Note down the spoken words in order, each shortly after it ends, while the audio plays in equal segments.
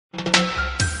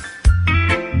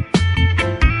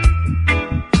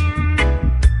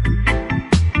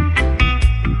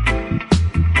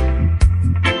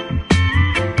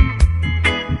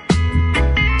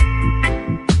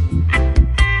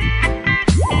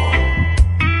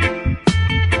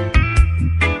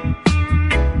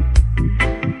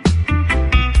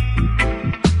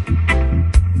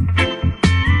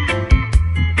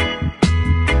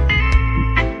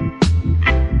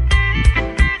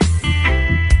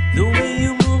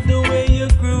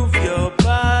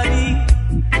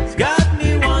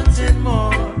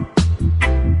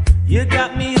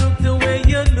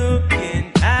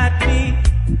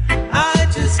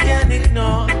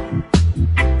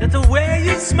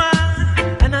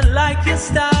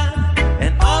lifestyle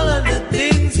and all of the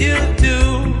things you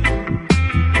do.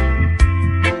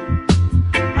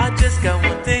 I just got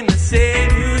one thing to say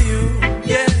to you.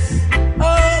 Yes,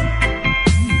 oh,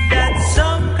 that's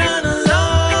some kind of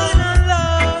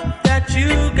love that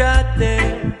you got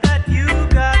there. That you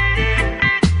got there.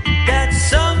 That's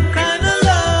some kind of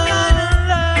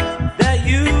love that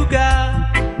you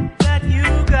got. That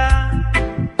you got.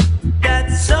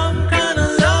 That's some kind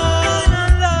of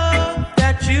love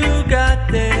that you got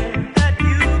there. That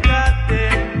you got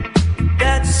there.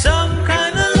 That's some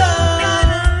kind of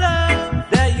love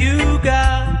that you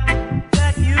got.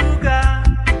 That you got.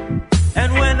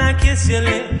 And when I kiss your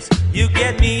lips, you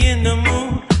get me in the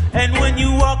mood. And when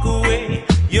you walk away,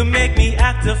 you make me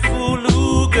act a fool.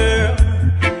 Ooh, girl,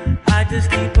 I just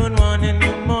keep on wanting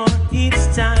you more each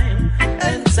time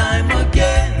and time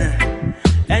again.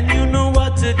 And you know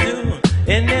what to do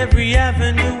in every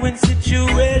avenue and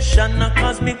situation. Not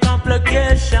cause me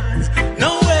complications.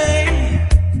 No way.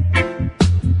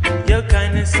 Your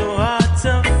kindness so hard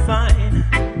to find.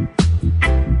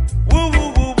 Woo,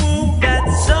 woo, woo, woo.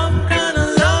 That's some kind of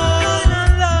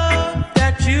love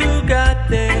that you got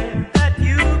there. That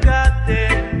you got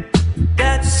there.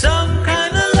 That's some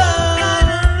kind of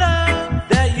love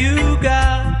that you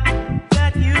got.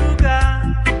 That you got.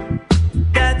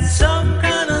 That's some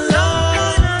kind of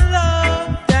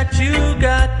love that you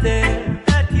got there.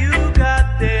 That you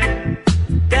got there.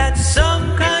 That's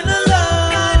some kind of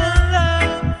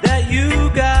love that you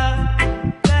got.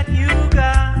 That you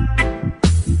got.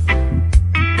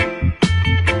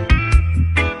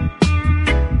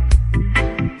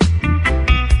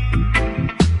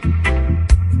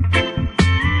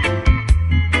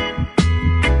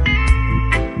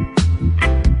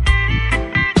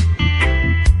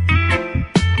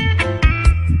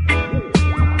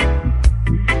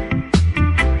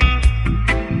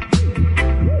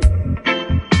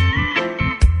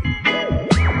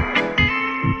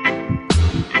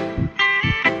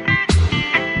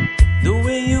 The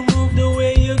way you move, the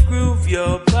way you groove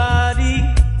your body,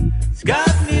 it's got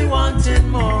me wanting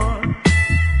more.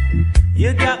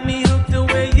 You got me